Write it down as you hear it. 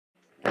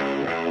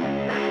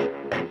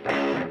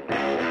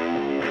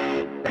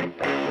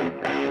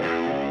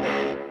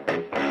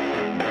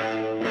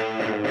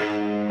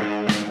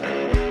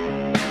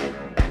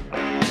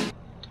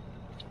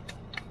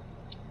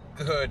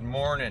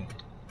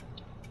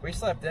We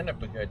slept in a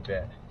good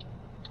bit.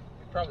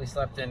 We probably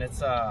slept in,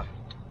 it's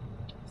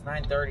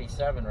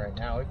 9:37 right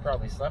now. We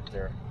probably slept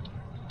there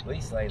at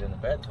least late in the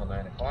bed till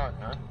 9 o'clock,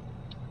 huh?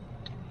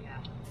 Yeah.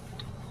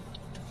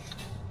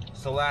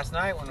 So last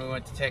night when we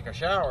went to take a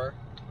shower,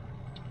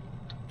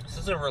 this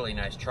is a really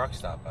nice truck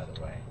stop, by the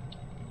way.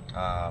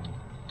 Turn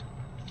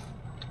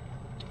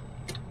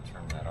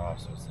that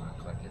off so it's not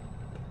clicking.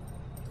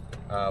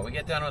 We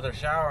get done with our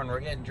shower and we're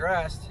getting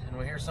dressed and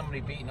we hear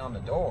somebody beating on the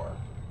door.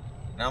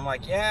 And I'm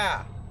like,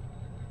 yeah.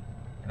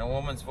 And a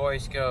woman's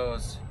voice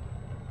goes,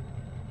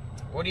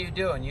 what are you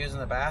doing, using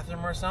the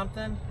bathroom or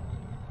something?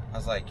 I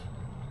was like,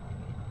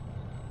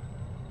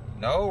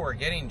 no, we're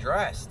getting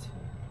dressed.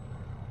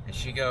 And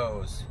she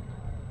goes,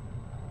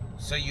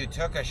 so you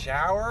took a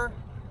shower?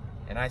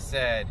 And I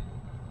said,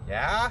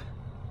 yeah.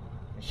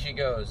 And she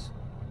goes,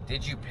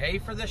 did you pay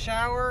for the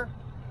shower?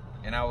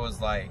 And I was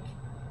like,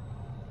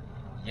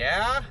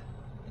 yeah.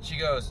 And she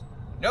goes,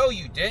 no,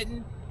 you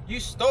didn't.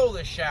 You stole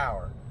the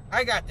shower.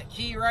 I got the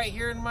key right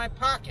here in my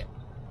pocket.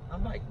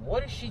 I'm like,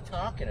 what is she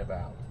talking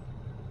about?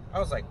 I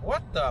was like,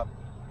 what the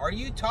are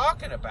you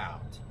talking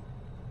about?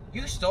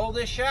 You stole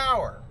this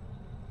shower.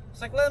 It's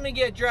like, let me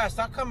get dressed.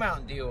 I'll come out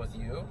and deal with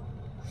you.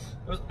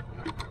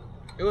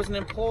 It was an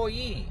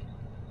employee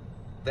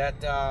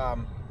that, I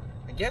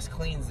guess,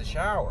 cleans the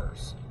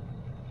showers,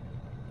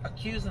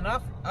 accusing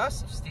us of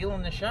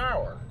stealing the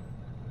shower.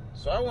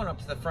 So I went up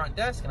to the front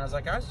desk and I was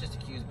like, I was just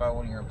accused by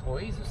one of your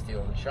employees of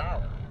stealing the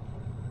shower.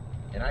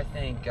 And I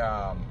think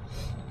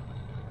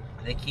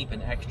they keep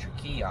an extra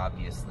key,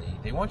 obviously.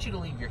 They want you to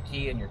leave your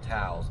key and your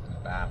towels in the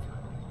bathroom.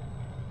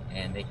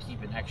 And they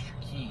keep an extra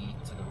key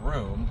to the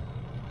room.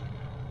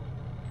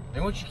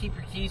 They want you to keep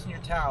your keys and your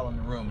towel in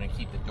the room and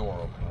keep the door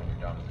open when you're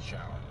done with the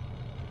shower.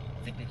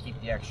 I think they keep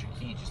the extra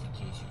key just in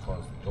case you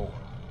close the door.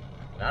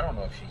 And I don't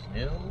know if she's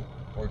new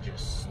or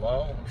just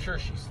slow. I'm sure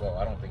she's slow.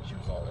 I don't think she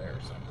was all there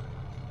or something.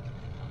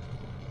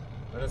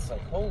 But it's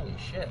like, holy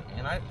shit,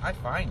 man. I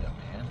find them,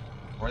 man.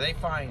 Or they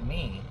find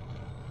me.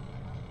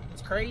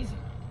 It's crazy.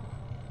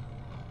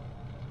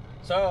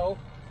 So,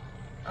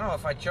 I don't know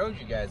if I showed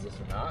you guys this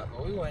or not,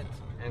 but we went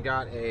and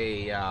got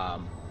a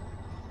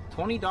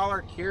 $20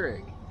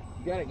 Keurig.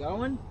 You got it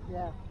going?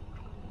 Yeah.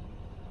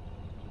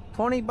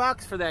 20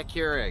 bucks for that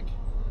Keurig.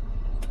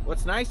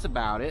 What's nice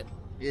about it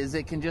is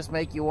it can just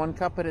make you one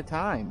cup at a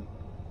time.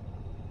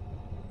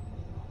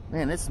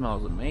 Man, this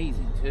smells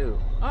amazing too.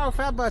 Oh,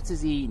 Fat Butts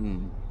is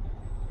eating.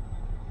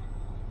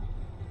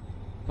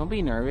 Don't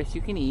be nervous,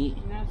 you can eat.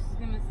 Now she's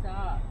gonna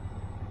stop.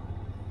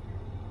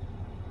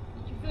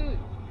 Eat your food.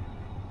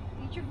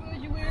 Eat your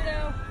food, you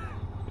weirdo.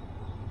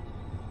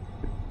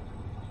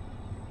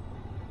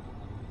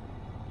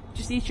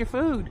 Just eat your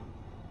food.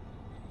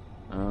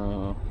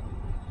 Oh.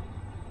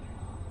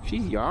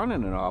 She's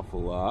yawning an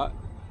awful lot.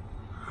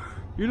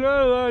 You're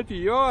not allowed to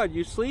yawn,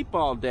 you sleep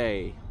all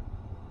day.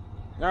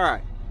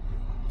 Alright.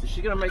 So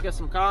she's gonna make us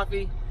some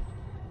coffee.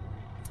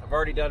 I've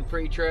already done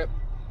pre-trip.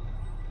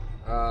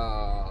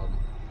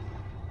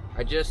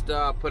 I just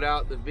put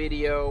out the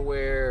video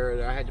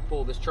where I had to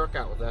pull this truck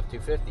out with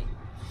F-250.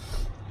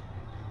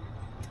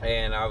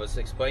 And I was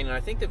explaining,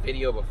 I think the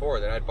video before,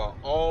 that I'd bought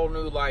all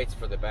new lights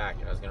for the back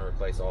and I was going to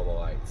replace all the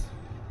lights.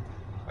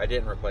 I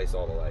didn't replace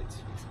all the lights.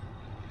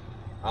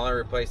 I only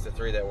replaced the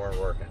 3 that weren't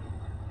working.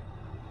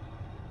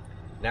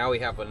 Now we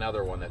have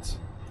another one that's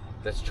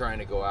trying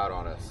to go out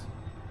on us.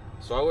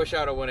 So I wish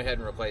I would have went ahead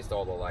and replaced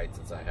all the lights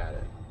since I had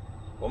it.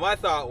 Well, my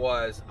thought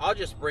was, I'll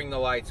just bring the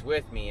lights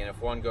with me, and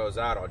if one goes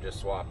out, I'll just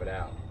swap it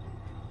out.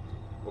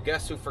 Well,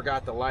 guess who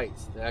forgot the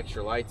lights, the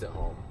extra lights at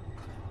home?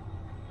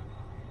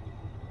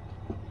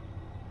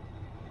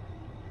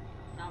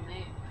 Not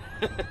me.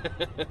 I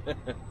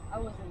wasn't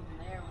even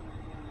there when we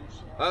were doing this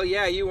shit. Oh,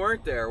 yeah, you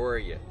weren't there, were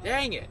you?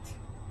 Dang it.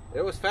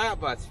 It was Fat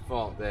Butt's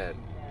fault then.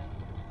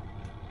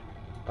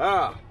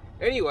 Yeah.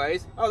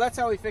 Anyways, that's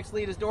how we fixed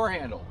Lita's door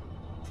handle.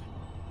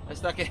 I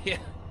stuck a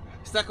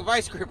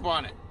vice grip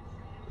on it.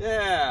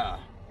 Yeah.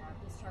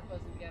 This truck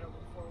wasn't ghetto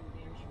before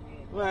we damaged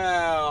it.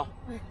 Well,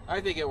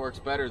 I think it works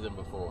better than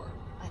before.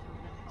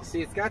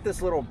 See, it's got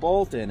this little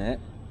bolt in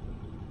it,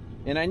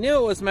 and I knew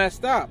it was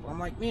messed up. I'm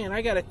like, man,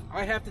 I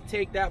have to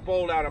take that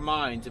bolt out of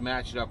mine to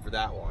match it up for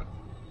that one.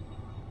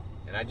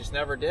 And I just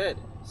never did.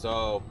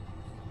 So,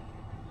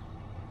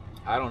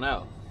 I don't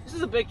know. This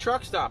is a big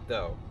truck stop,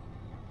 though.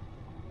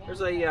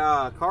 There's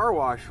a car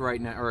wash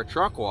right now, or a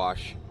truck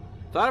wash.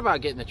 Thought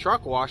about getting the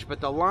truck wash,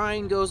 but the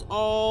line goes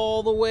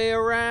all the way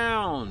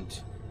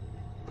around.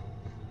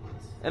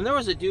 And there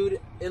was a dude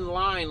in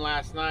line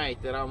last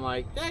night that I'm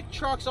like, that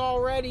truck's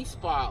already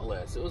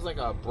spotless. It was like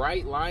a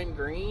bright lime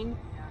green.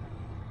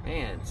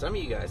 Man, some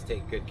of you guys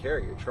take good care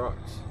of your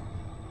trucks.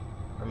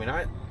 I mean,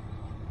 I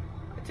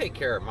take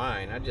care of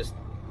mine.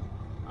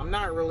 I'm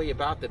not really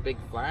about the big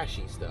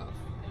flashy stuff,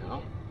 you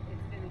know?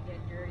 It's gonna get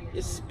dirty.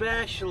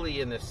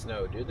 Especially in the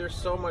snow, dude. There's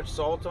so much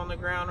salt on the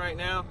ground right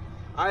now.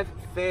 I've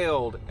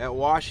failed at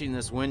washing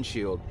this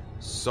windshield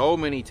so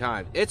many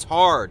times. It's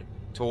hard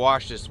to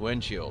wash this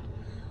windshield.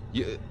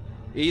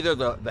 either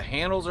the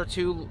handles are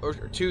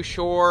too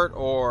short,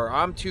 or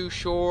I'm too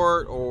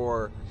short,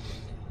 or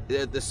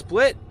the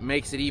split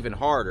makes it even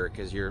harder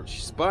because your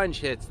sponge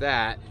hits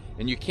that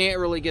and you can't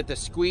really get the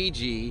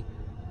squeegee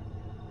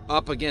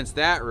up against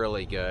that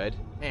really good.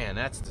 Man,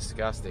 that's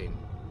disgusting.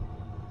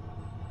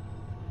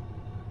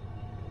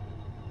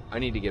 I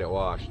need to get it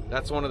washed.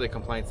 That's one of the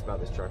complaints about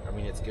this truck. I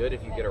mean, it's good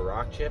if you get a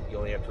rock chip, you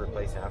only have to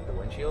replace half the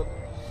windshield.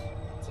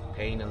 It's a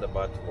pain in the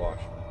butt to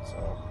wash.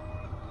 So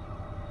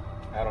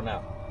I don't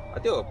know. I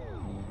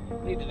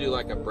need to do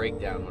like a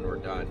breakdown when we're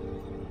done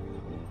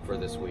for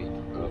this week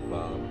of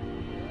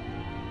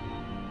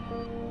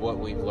what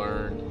we've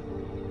learned,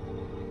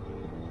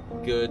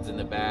 goods and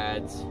the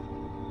bads,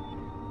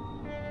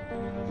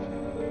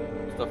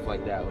 stuff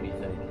like that. What do you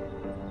think?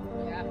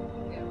 Yeah,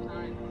 we have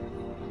time.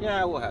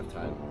 Yeah, we'll have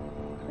time.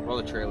 While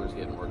the trailer's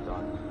getting worked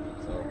on.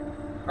 So,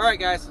 all right,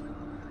 guys.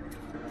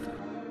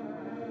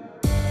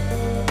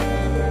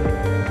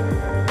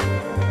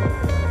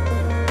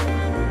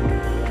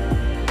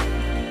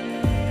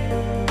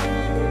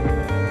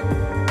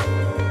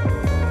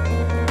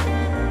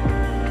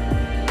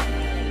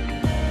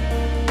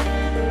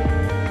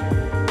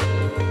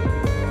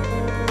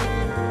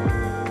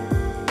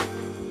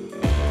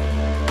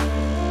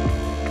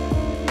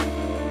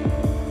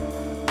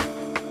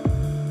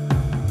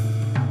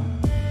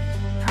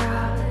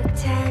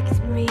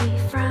 Protect me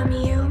from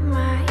you,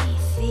 my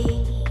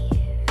thief.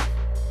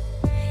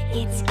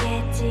 It's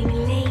getting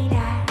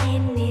later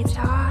and it's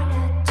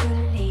harder to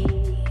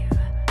leave.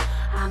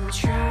 I'm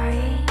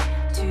trying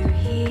to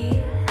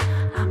heal,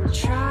 I'm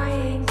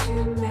trying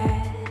to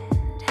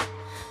mend.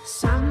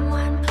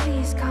 Someone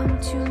please come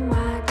to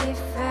my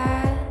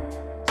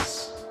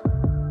defense.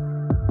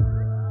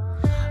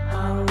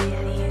 Or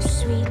will you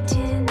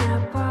sweeten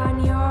up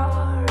on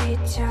your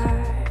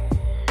return?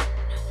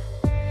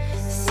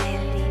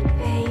 Silly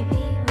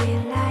baby,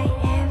 will I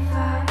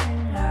ever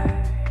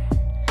learn?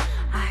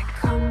 I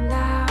come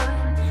down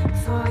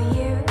for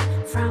you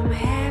from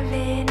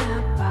heaven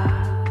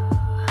above.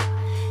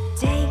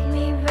 Take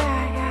me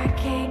back, I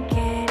can't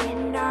get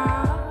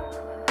enough.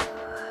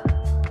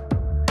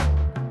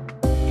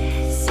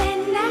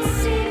 Send a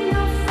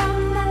signal from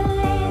the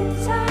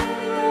little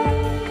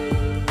room.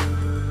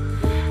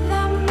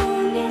 The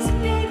moon is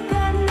big,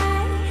 the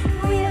night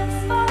will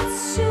fall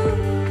soon.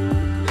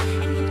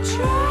 And you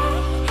try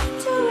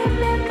to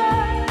remember,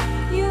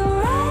 you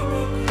run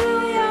it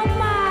through your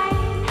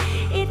mind.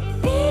 It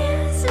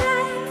feels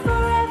like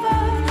forever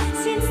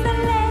since the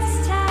last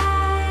time.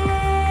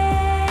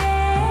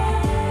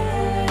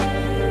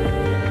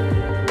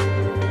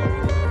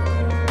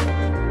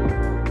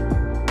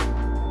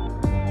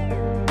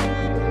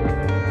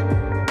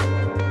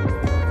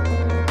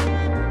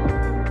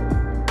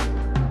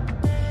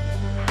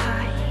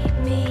 Hide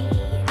me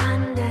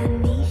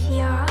underneath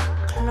your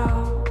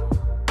clothes.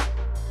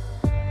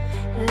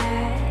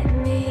 Let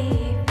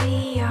me be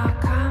your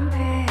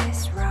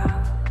compass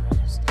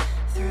rose.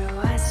 Through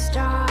a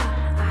storm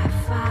I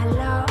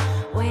follow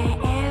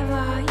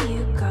wherever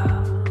you go.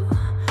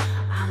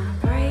 I'm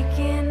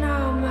breaking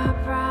all my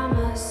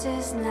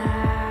promises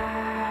now.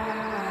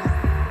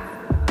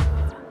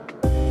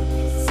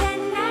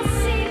 Send a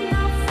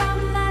signal from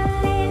the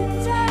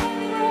little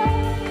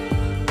room.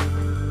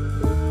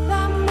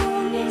 The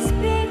moon is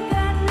big,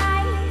 the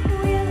night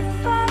will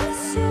fall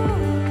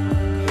soon.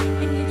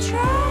 And you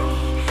try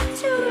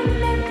to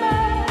remember,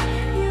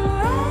 you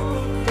run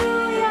it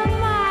through your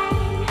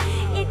mind.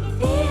 It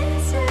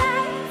feels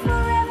like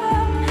forever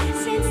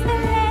since the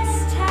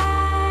last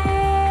time.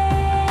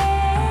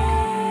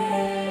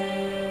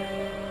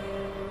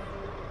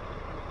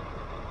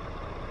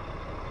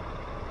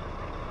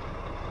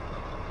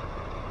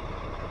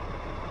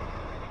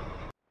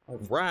 All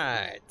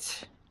right.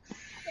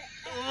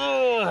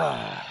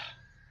 Ugh.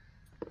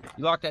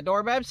 You locked that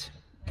door, Babs?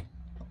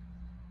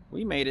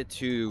 We made it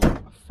to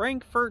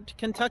Frankfort,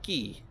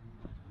 Kentucky.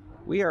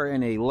 We are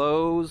in a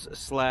Lowe's /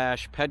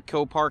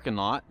 Petco parking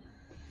lot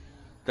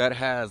that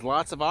has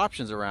lots of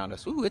options around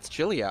us. Ooh, it's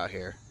chilly out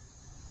here.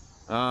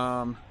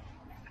 Kind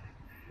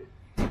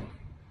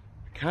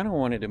of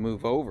wanted to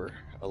move over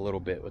a little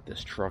bit with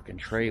this truck and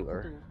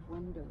trailer.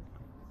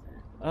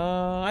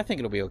 I think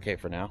it'll be okay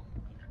for now.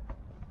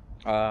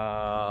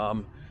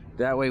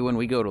 That way when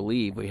we go to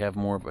leave, we have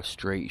more of a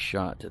straight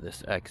shot to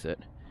this exit.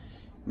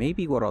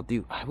 Maybe what I'll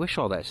do, I wish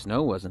all that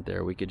snow wasn't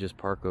there. We could just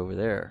park over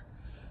there.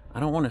 I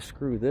don't want to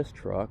screw this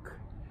truck,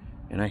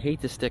 and I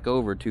hate to stick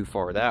over too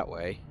far that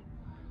way.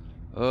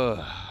 Ugh,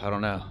 I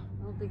don't know.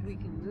 I don't think we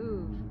can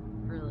move,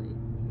 really,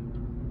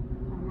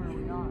 from where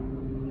we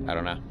are. I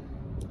don't know.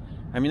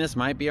 I mean, this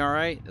might be all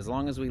right as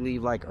long as we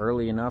leave like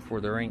early enough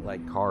where there ain't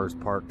like cars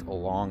parked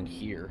along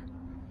here.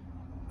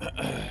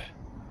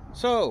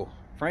 So,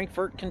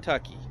 Frankfort,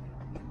 Kentucky.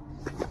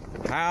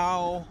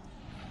 How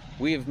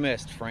we have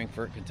missed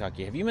Frankfort,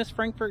 Kentucky. Have you missed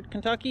Frankfort,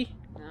 Kentucky?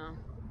 No.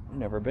 I've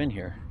never been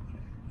here.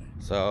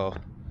 So,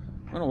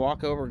 I'm gonna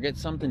walk over and get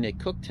something to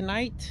cook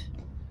tonight.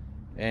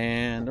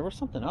 And there was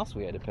something else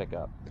we had to pick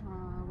up.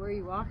 Where are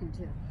you walking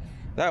to?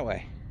 That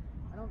way.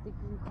 I don't think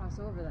you can cross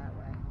over that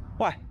way.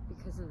 Why?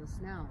 Because of the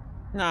snow.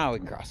 No, we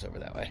can cross over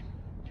that way.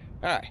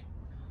 All right.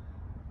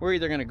 We're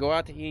either gonna go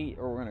out to eat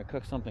or we're gonna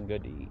cook something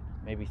good to eat.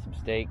 Maybe some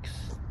steaks,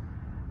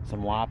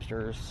 some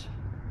lobsters,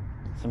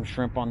 some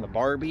shrimp on the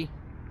Barbie.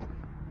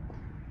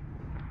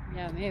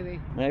 Yeah, maybe.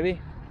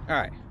 Maybe. All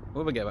right.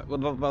 We'll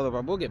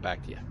get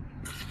back to you.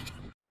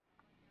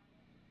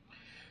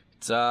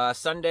 It's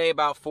Sunday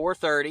about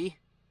 4:30,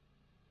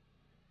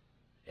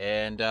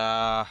 and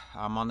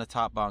I'm on the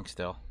top bunk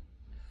still.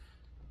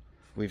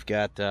 We've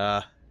got.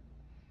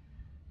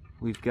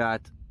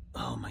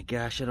 Oh my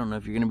gosh, I don't know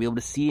if you're gonna be able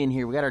to see in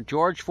here. We got our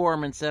George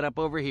Foreman set up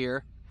over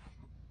here.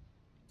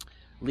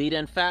 Lead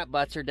and fat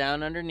butts are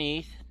down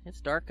underneath. It's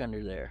dark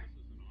under there.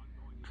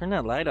 Turn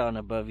that light on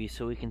above you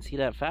so we can see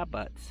that fat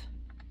butts.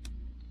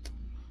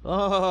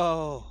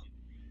 Oh,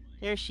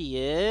 there she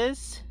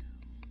is.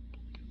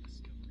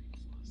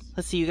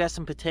 Let's see, you got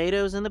some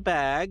potatoes in the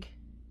bag.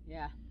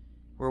 Yeah.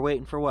 We're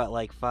waiting for what,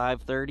 like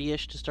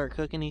 5:30-ish to start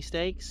cooking these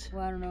steaks?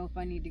 Well, I don't know if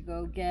I need to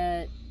go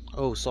get...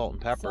 Oh, salt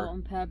and pepper. Salt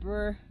and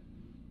pepper.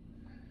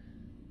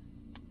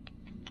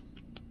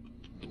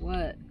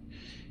 What?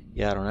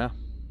 Yeah, I don't know.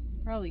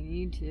 Probably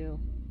need to.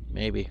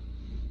 Maybe.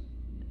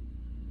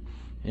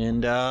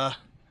 And, oh,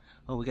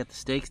 we got the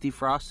steaks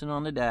defrosting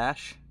on the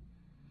dash.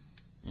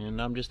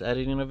 And I'm just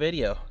editing a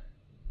video.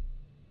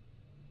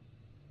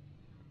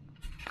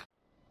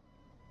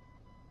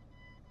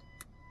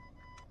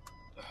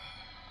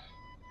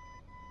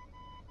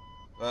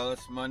 Well,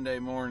 it's Monday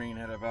morning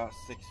at about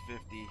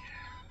 6:50.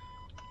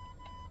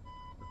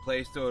 The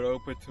place don't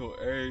open till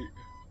 8.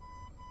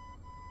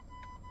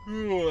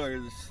 Oh, I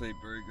didn't sleep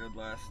very good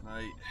last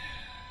night.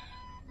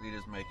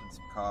 Lita's making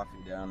some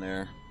coffee down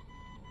there.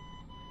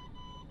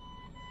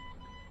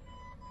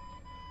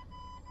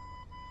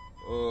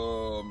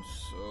 Oh, I'm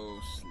so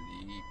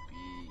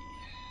sleepy.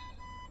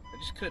 I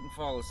just couldn't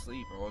fall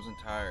asleep. I wasn't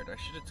tired. I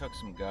should have took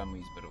some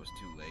gummies, but it was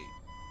too late.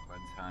 By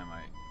the time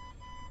I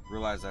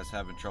realized I was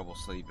having trouble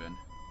sleeping.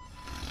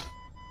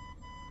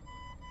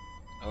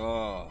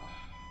 Oh.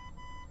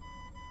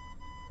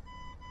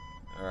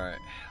 Alright,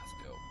 let's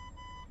go.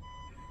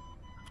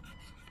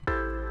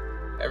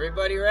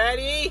 Everybody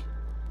ready?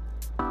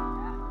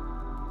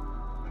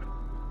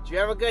 Did you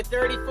have a good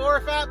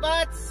 34, fat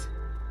butts?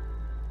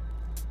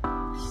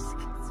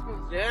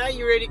 Yeah,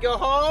 you ready to go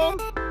home?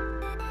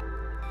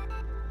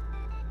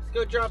 Let's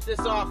go drop this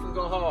off and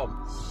go home.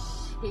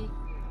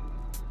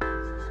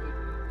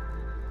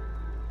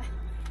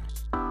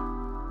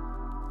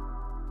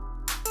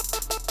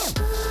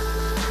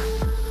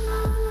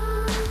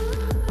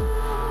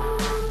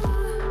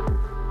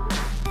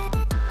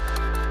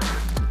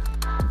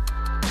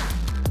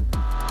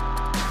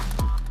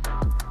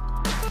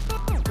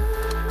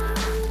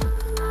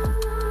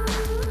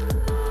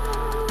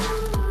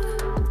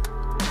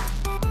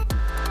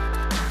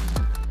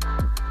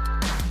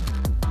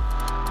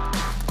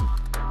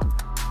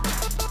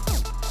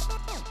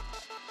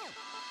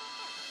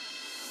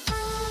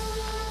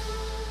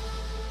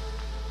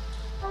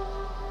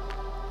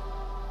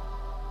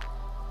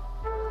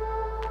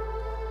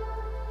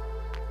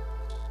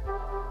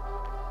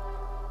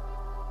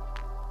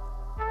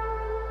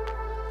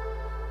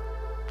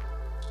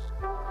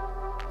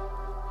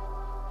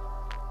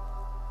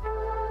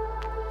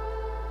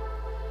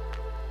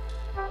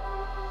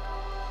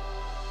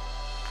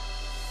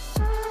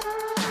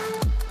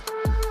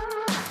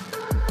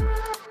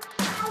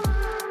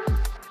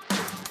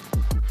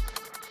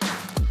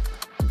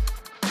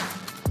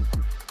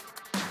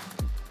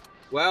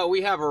 Well,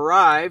 we have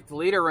arrived.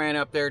 Lita ran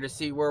up there to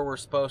see where we're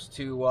supposed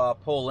to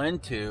pull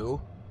into,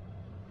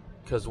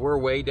 because we're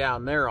way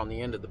down there on the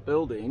end of the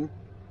building.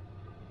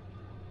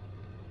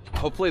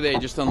 Hopefully they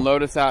just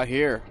unload us out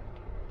here.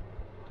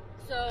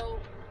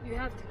 So, you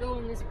have to go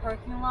in this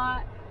parking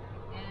lot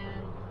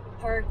and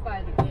park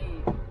by the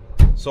gate.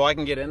 So I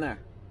can get in there.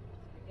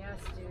 Yes,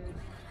 dude.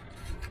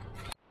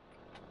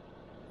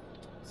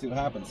 See what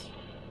happens.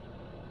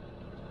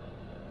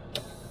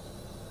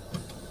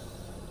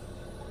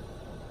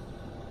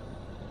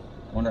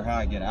 Wonder how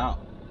I get out.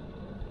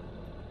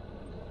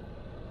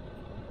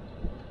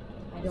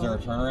 Is there a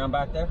turnaround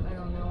back there? I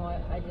don't know.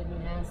 I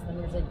didn't ask them.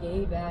 There's a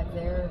gate back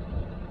there.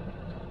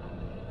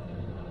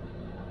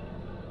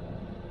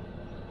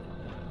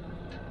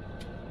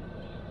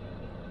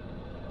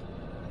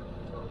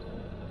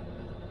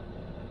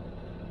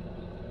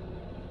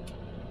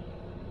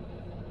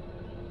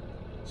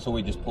 So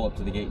we just pull up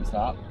to the gate and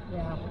stop?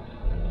 Yeah.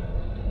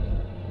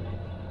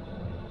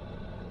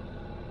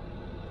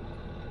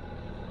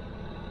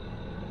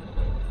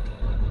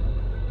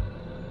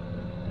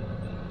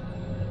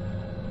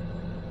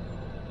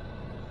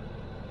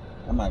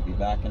 I might be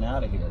backing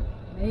out of here.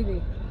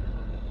 Maybe.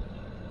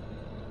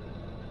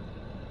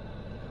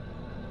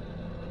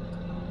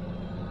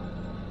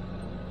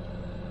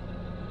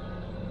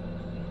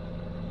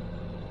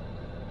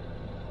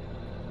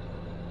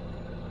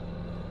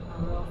 I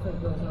don't know if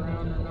it goes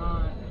around or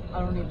not. I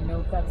don't even know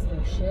if that's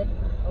their shit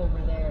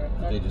over there.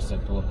 They just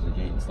said pull up to the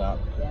gate and stop?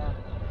 Yeah.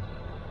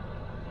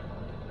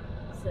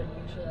 Said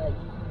make sure that you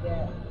can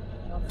get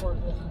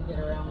forklift can get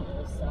around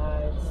those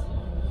sides.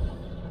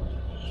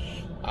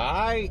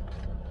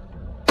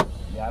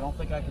 Yeah, I don't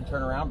think I can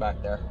turn around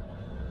back there.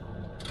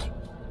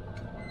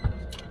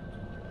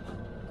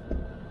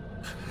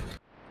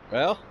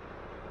 Well,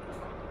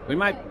 we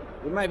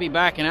might be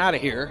backing out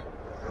of here.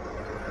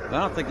 I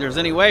don't think there's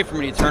any way for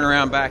me to turn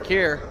around back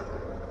here.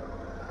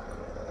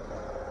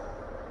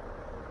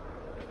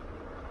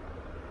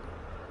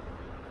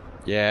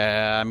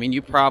 Yeah, I mean,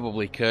 you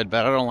probably could,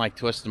 but I don't like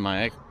twisting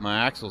my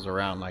axles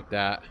around like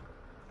that.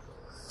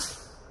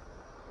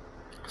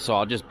 So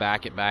I'll just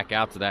back it back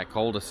out to that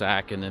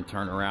cul-de-sac and then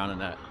turn around in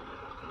that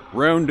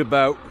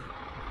roundabout.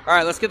 All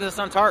right, let's get this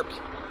on tarps.